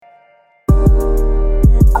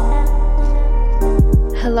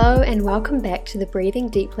Hello and welcome back to the Breathing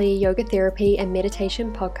Deeply Yoga Therapy and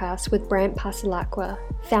Meditation podcast with Brant Pasalakwa,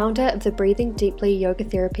 founder of the Breathing Deeply Yoga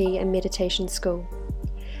Therapy and Meditation School.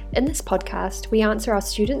 In this podcast, we answer our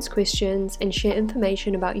students' questions and share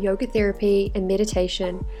information about yoga therapy and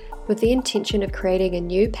meditation with the intention of creating a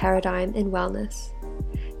new paradigm in wellness.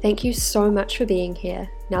 Thank you so much for being here.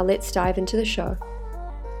 Now let's dive into the show.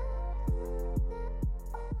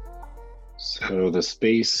 So the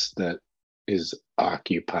space that is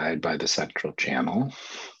occupied by the central channel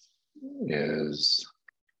is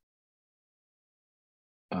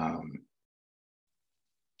a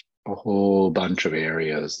whole bunch of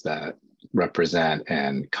areas that represent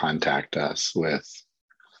and contact us with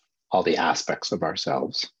all the aspects of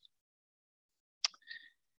ourselves.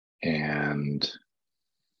 And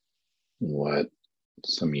what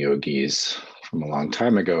some yogis from a long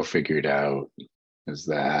time ago figured out is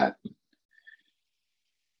that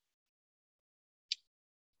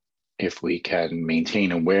if we can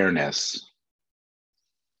maintain awareness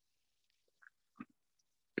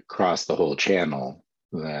across the whole channel,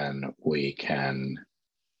 then we can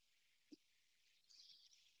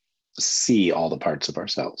see all the parts of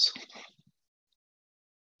ourselves.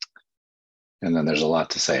 And then there's a lot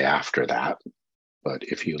to say after that. But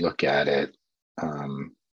if you look at it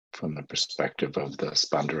from the perspective of the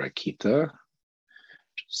Spandarakita,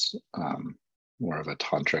 which is more of a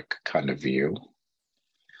tantric kind of view,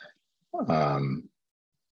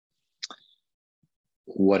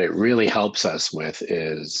 what it really helps us with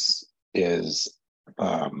is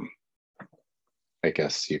I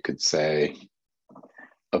guess you could say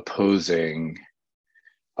opposing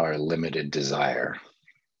our limited desire.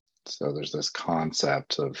 So there's this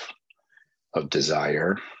concept of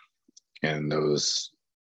desire in those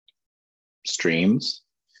streams,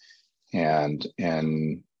 and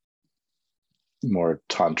more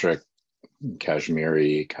tantric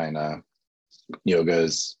Kashmiri kind of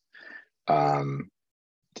yogas,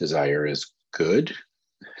 desire is good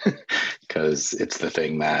because it's the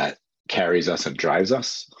thing that carries us and drives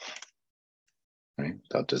us, right?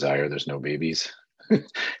 Without desire, there's no babies. And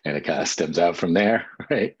it kind of stems out from there,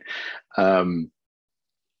 right?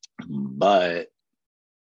 But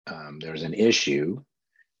there's an issue,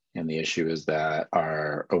 and the issue is that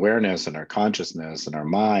our awareness and our consciousness and our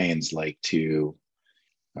minds like to,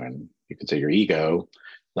 and you could say your ego,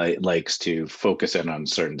 likes to focus in on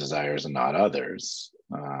certain desires and not others.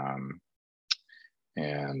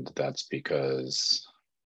 And that's because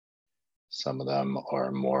some of them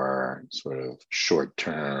are more sort of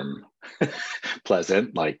short-term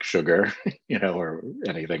pleasant, like sugar, or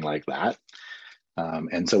anything like that.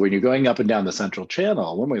 And so when you're going up and down the central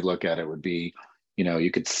channel, one way to look at it would be,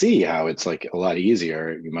 you could see how it's like a lot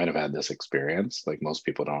easier. You might have had this experience. Like most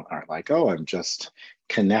people aren't like, oh, I'm just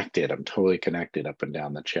connected. I'm totally connected up and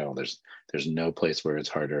down the channel. There's no place where it's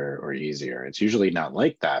harder or easier. It's usually not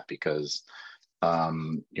like that because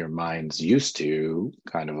your mind's used to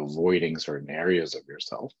kind of avoiding certain areas of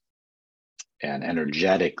yourself, and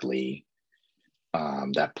energetically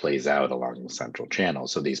that plays out along the central channel.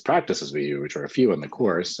 So these practices we do, which are a few in the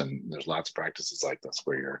course, and there's lots of practices like this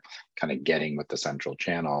where you're kind of getting with the central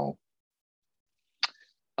channel,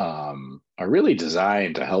 are really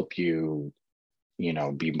designed to help you,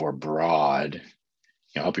 be more broad,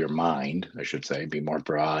 help your mind, I should say, be more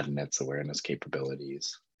broad in its awareness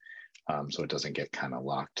capabilities. So it doesn't get kind of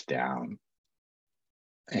locked down.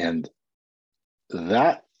 And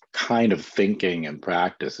that kind of thinking and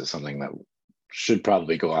practice is something that should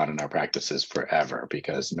probably go on in our practices forever,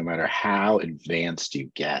 because no matter how advanced you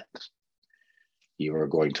get, you are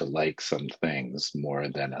going to like some things more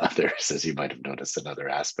than others, as you might have noticed in other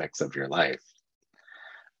aspects of your life.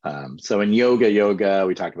 So in yoga,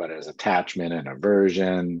 we talk about it as attachment and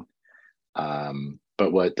aversion.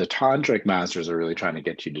 But what the tantric masters are really trying to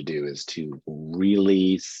get you to do is to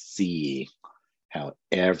really see how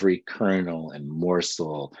every kernel and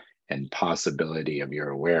morsel and possibility of your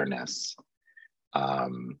awareness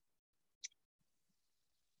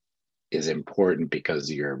is important,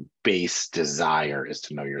 because your base desire is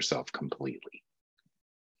to know yourself completely.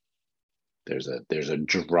 There's a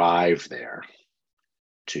drive there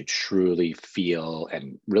to truly feel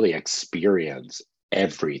and really experience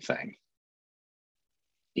everything,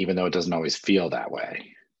 even though it doesn't always feel that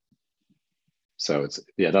way. So it's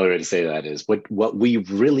another way to say that is what we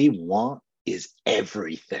really want is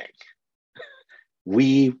everything.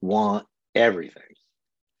 We want everything.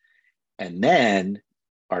 And then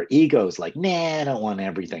our ego's like, nah, I don't want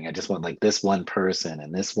everything. I just want like this one person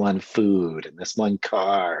and this one food and this one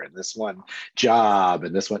car and this one job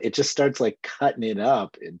and this one. It just starts like cutting it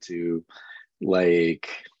up into like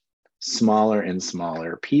smaller and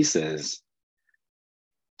smaller pieces.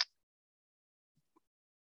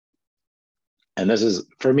 And this is,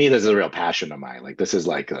 for me, this is a real passion of mine. Like, this is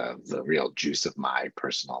like the real juice of my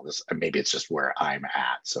personal, this, maybe it's just where I'm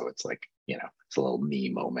at. So it's like, it's a little me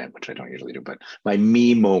moment, which I don't usually do, but my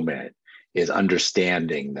me moment is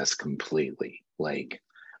understanding this completely, like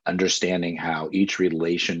understanding how each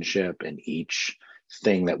relationship and each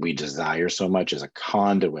thing that we desire so much is a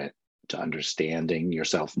conduit to understanding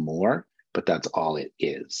yourself more, but that's all it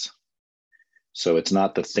is. So it's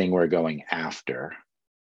not the thing we're going after.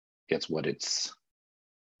 It's what it's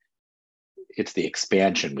the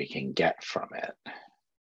expansion we can get from it.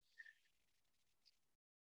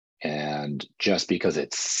 And just because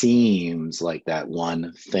it seems like that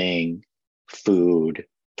one thing, food,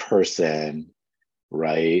 person,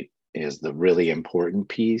 right, is the really important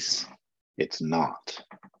piece, it's not,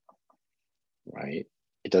 right?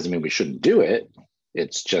 It doesn't mean we shouldn't do it.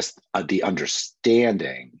 It's just the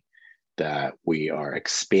understanding that we are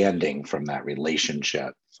expanding from that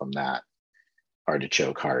relationship, from that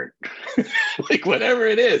artichoke heart, like whatever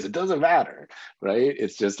it is, it doesn't matter, right?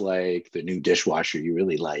 It's just like the new dishwasher you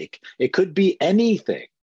really like. It could be anything,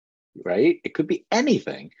 right? It could be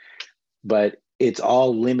anything, but it's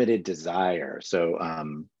all limited desire. So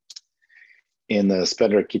in the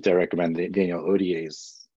Spender Kita recommend, Daniel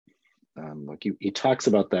Odier's like he talks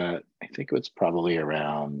about that. I think it was probably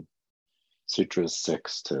around Sutras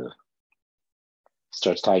 6 to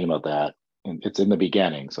starts talking about that. And it's in the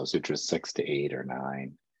beginning, so Sutras 6 to 8 or 9,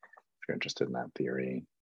 if you're interested in that theory.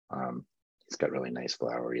 He's got really nice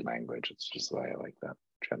flowery language. It's just why I like that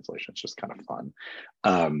translation. It's just kind of fun.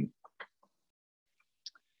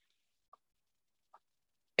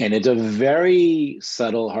 And it's a very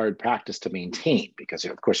subtle, hard practice to maintain because,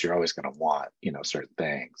 of course, you're always going to want, certain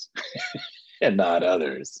things and not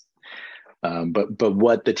others. But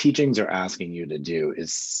what the teachings are asking you to do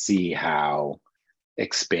is see how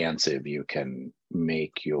expansive you can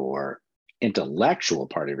make your intellectual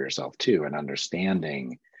part of yourself too, and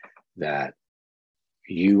understanding that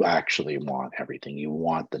you actually want everything. You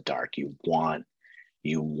want the dark. You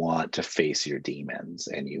want to face your demons,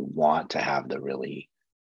 and you want to have the really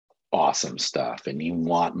awesome stuff, and you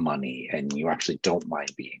want money, and you actually don't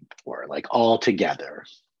mind being poor, like all together.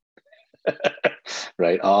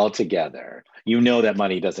 Right? All together. That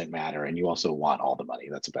money doesn't matter, and you also want all the money.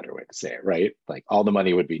 That's a better way to say it, right? Like all the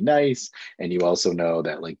money would be nice, and you also know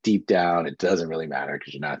that like deep down it doesn't really matter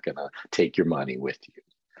because you're not going to take your money with you.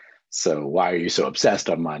 So why are you so obsessed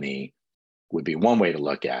on money would be one way to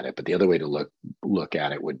look at it, but the other way to look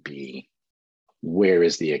at it would be, where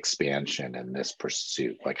is the expansion in this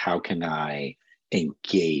pursuit? Like, how can I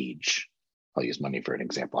engage? I'll use money for an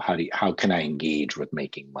example. How can I engage with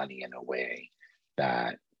making money in a way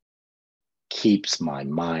that keeps my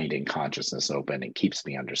mind and consciousness open and keeps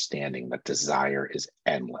me understanding that desire is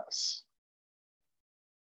endless?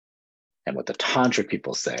 And what the tantric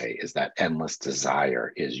people say is that endless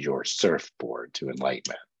desire is your surfboard to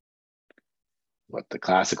enlightenment. What the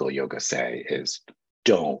classical yoga say is,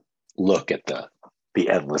 don't look at the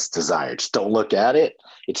endless desire. Just don't look at it.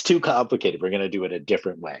 It's too complicated. We're going to do it a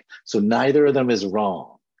different way. So neither of them is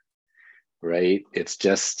wrong, right? It's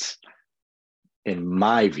just, in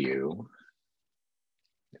my view,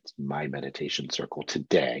 it's my meditation circle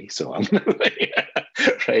today. So I'm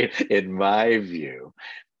right. In my view,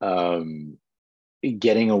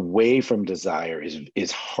 getting away from desire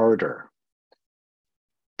is harder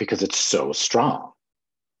because it's so strong.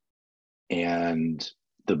 And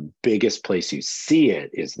the biggest place you see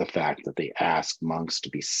it is the fact that they ask monks to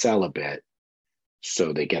be celibate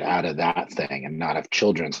so they get out of that thing, and not have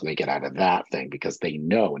children so they get out of that thing, because they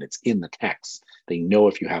know, and it's in the text, they know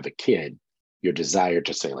if you have a kid, your desire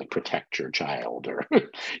to say like protect your child, or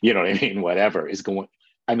you know what I mean, whatever is going,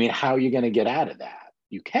 how are you going to get out of that?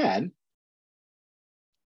 You can,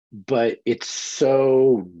 but it's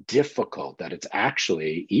so difficult that it's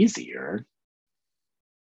actually easier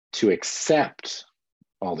to accept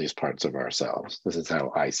all these parts of ourselves. This is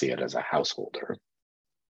how I see it as a householder.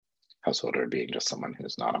 Householder being just someone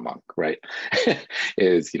who's not a monk, right?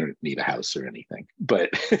 Is, you don't need a house or anything.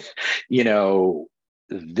 But,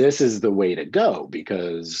 this is the way to go,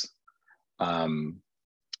 because, or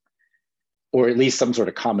at least some sort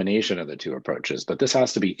of combination of the two approaches. But this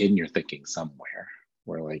has to be in your thinking somewhere,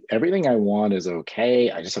 where like everything I want is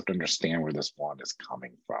okay. I just have to understand where this want is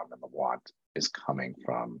coming from. And the want is coming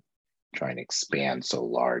from trying to expand so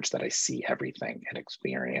large that I see everything and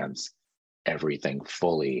experience everything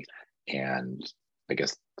fully. And I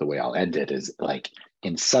guess the way I'll end it is like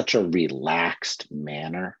in such a relaxed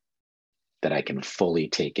manner that I can fully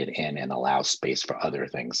take it in and allow space for other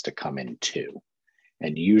things to come in too.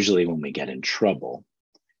 And usually when we get in trouble,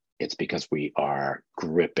 it's because we are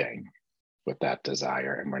gripping with that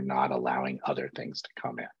desire and we're not allowing other things to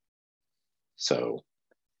come in. So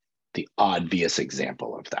the obvious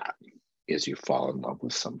example of that is you fall in love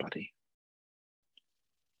with somebody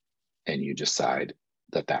and you decide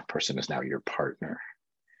that that person is now your partner.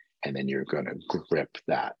 And then you're going to grip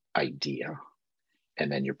that idea.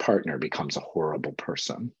 And then your partner becomes a horrible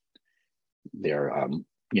person. They're,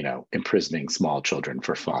 imprisoning small children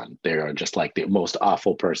for fun. They are just like the most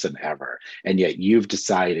awful person ever. And yet you've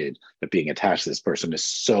decided that being attached to this person is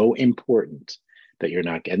so important that you're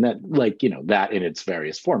not, and that that in its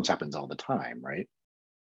various forms happens all the time, right?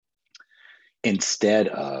 Instead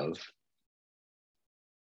of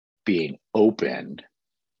being open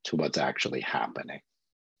to what's actually happening.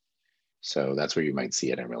 So that's where you might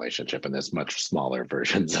see it in a relationship. And there's much smaller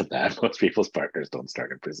versions of that. Most people's partners don't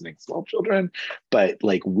start imprisoning small children, but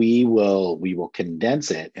like we will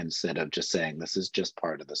condense it instead of just saying, this is just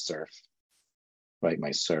part of the surf, right?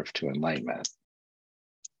 My surf to enlightenment.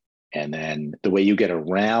 And then the way you get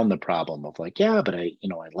around the problem of like, yeah, but I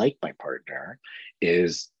like my partner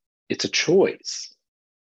is it's a choice.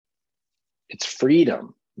 It's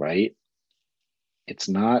freedom, right? It's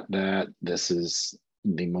not that this is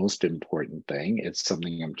the most important thing. It's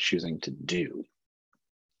something I'm choosing to do,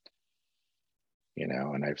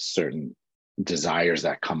 and I have certain desires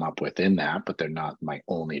that come up within that, but they're not my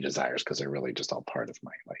only desires because they're really just all part of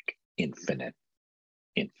my like infinite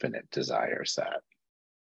desire set.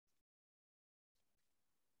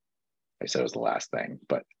 I said it was the last thing,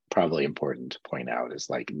 but probably important to point out is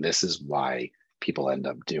like, this is why people end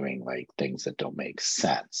up doing like things that don't make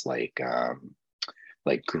sense, like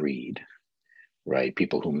greed. Right?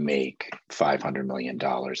 People who make $500 million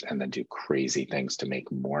and then do crazy things to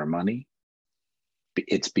make more money.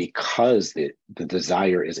 It's because the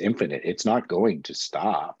desire is infinite. It's not going to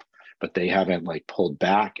stop, but they haven't like pulled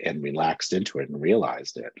back and relaxed into it and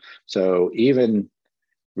realized it. So even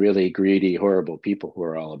really greedy, horrible people who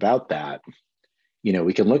are all about that,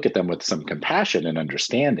 we can look at them with some compassion and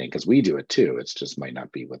understanding because we do it too. It's just might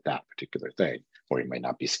not be with that particular thing, or you might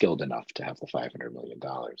not be skilled enough to have the $500 million,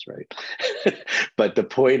 right? But the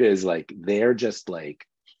point is like, they're just like,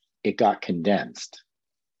 it got condensed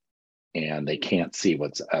and they can't see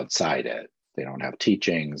what's outside it. They don't have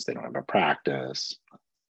teachings, they don't have a practice.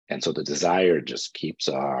 And so the desire just keeps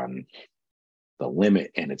on the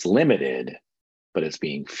limit, and it's limited, but it's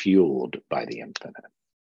being fueled by the infinite.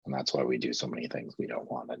 And that's why we do so many things we don't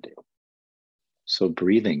want to do. So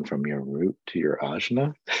breathing from your root to your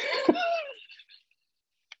ajna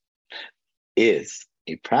is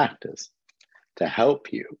a practice to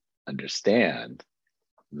help you understand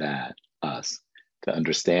that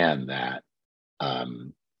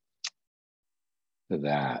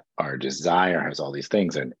that our desire has all these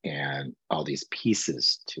things and all these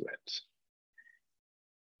pieces to it.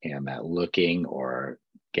 And that looking or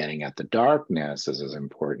getting at the darkness is as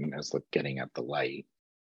important as getting at the light.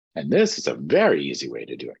 And this is a very easy way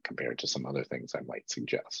to do it compared to some other things I might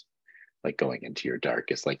suggest, like going into your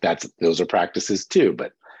darkest. Like those are practices too,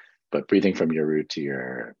 but breathing from your root to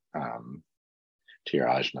your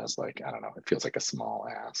ajna is like, I don't know, it feels like a small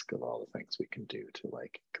ask of all the things we can do to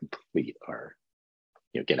like complete our,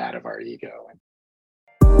 get out of our ego.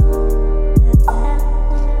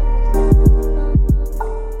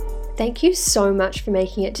 Thank you so much for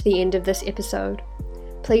making it to the end of this episode.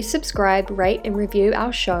 Please subscribe, rate and review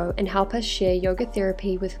our show and help us share yoga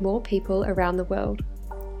therapy with more people around the world.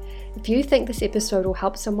 If you think this episode will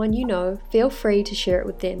help someone you know, feel free to share it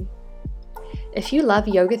with them. If you love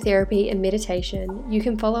yoga therapy and meditation, you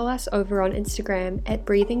can follow us over on Instagram at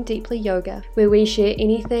Breathing Deeply Yoga, where we share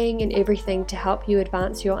anything and everything to help you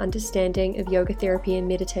advance your understanding of yoga therapy and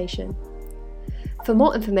meditation. For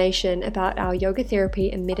more information about our yoga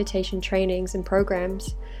therapy and meditation trainings and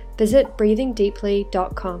programs, visit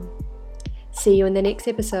breathingdeeply.com. See you in the next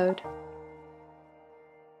episode.